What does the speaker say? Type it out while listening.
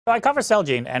So I cover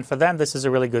Celgene, and for them, this is a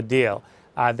really good deal.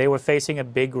 They were facing a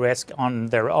big risk on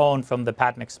their own from the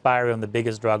patent expiry on the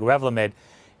biggest drug, Revlimid.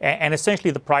 And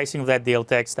essentially, the pricing of that deal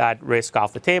takes that risk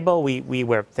off the table. We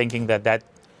were thinking that that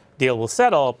deal will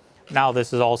settle. Now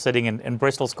this is all sitting in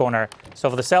Bristol's corner.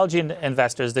 So for the Celgene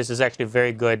investors, this is actually a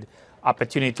very good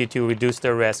opportunity to reduce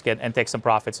their risk and take some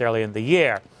profits early in the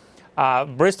year.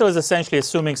 Bristol is essentially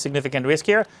assuming significant risk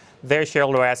here. Their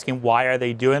shareholders are asking, why are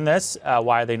they doing this?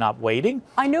 Why are they not waiting?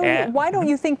 I know. Why don't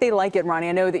you think they like it, Ronny?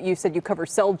 I know that you said you cover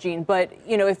Celgene, but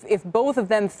if both of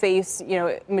them face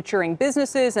maturing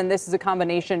businesses, and this is a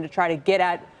combination to try to get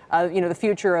at the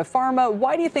future of pharma,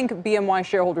 why do you think BMY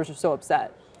shareholders are so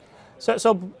upset?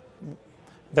 So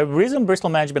the reason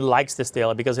Bristol management likes this deal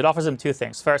is because it offers them two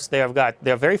things. First, they're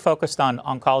very focused on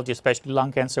oncology, especially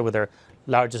lung cancer, with their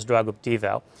largest drug,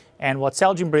 Opdivo. And what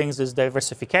Celgene brings is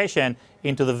diversification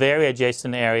into the very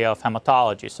adjacent area of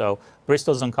hematology. So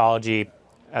Bristol's oncology,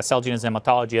 Celgene is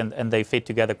hematology, and they fit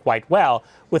together quite well,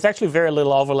 with actually very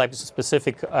little overlap in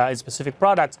specific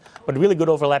products, but really good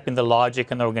overlap in the logic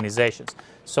and the organizations.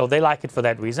 So they like it for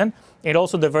that reason. It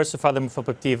also diversifies them from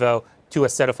Opdivo to a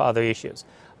set of other issues.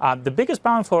 The biggest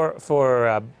problem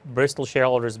for Bristol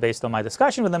shareholders, based on my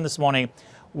discussion with them this morning,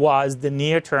 was the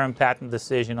near-term patent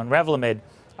decision on Revlimid.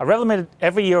 Revlimid,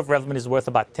 every year of Revlimid is worth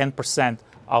about 10%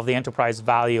 of the enterprise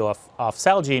value of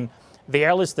Celgene. The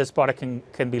earliest this product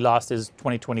can be lost is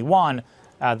 2021.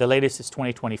 The latest is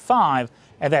 2025.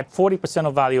 And that 40%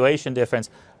 of valuation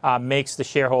difference makes the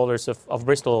shareholders of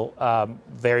Bristol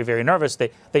very, very nervous.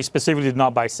 They specifically did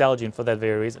not buy Celgene for that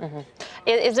very reason. Mm-hmm.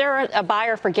 Is there a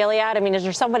buyer for Gilead? I mean, is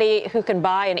there somebody who can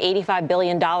buy an $85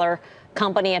 billion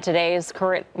company at today's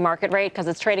current market rate? Because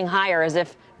it's trading higher, as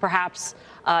if perhaps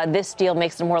this deal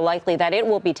makes it more likely that it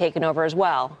will be taken over as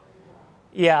well.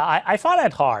 Yeah, I find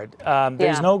that hard.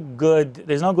 There's no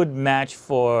good match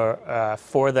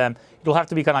for them. It'll have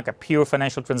to be kind of like a pure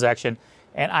financial transaction.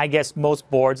 And I guess most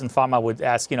boards in pharma would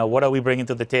ask, what are we bringing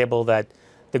to the table that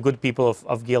the good people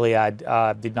of Gilead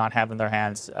did not have in their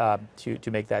hands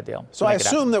to make that deal? So I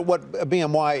assume that what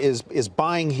BMY is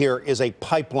buying here is a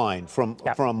pipeline from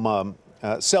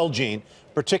Celgene,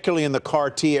 particularly in the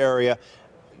CAR-T area.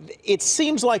 It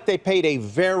seems like they paid a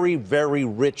very, very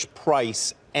rich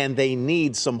price, and they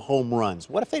need some home runs.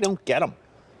 What if they don't get them?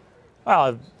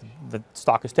 Well, the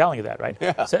stock is telling you that, right?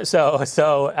 Yeah. So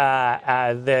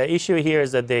the issue here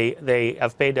is that they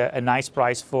have paid a nice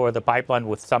price for the pipeline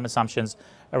with some assumptions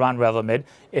around Revlimid.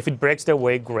 If it breaks their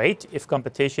way, great. If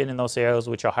competition in those areas,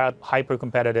 which are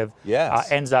hyper-competitive,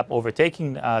 ends up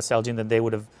overtaking Celgene, then they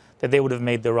would have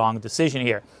made the wrong decision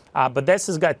here. But this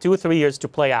has got 2 or 3 years to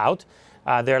play out.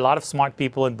 There are a lot of smart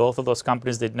people in both of those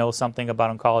companies that know something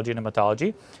about oncology and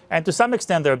hematology. And to some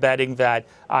extent, they're betting that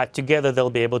together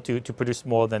they'll be able to produce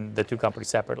more than the two companies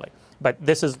separately. But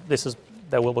this is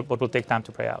what will take time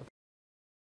to play out.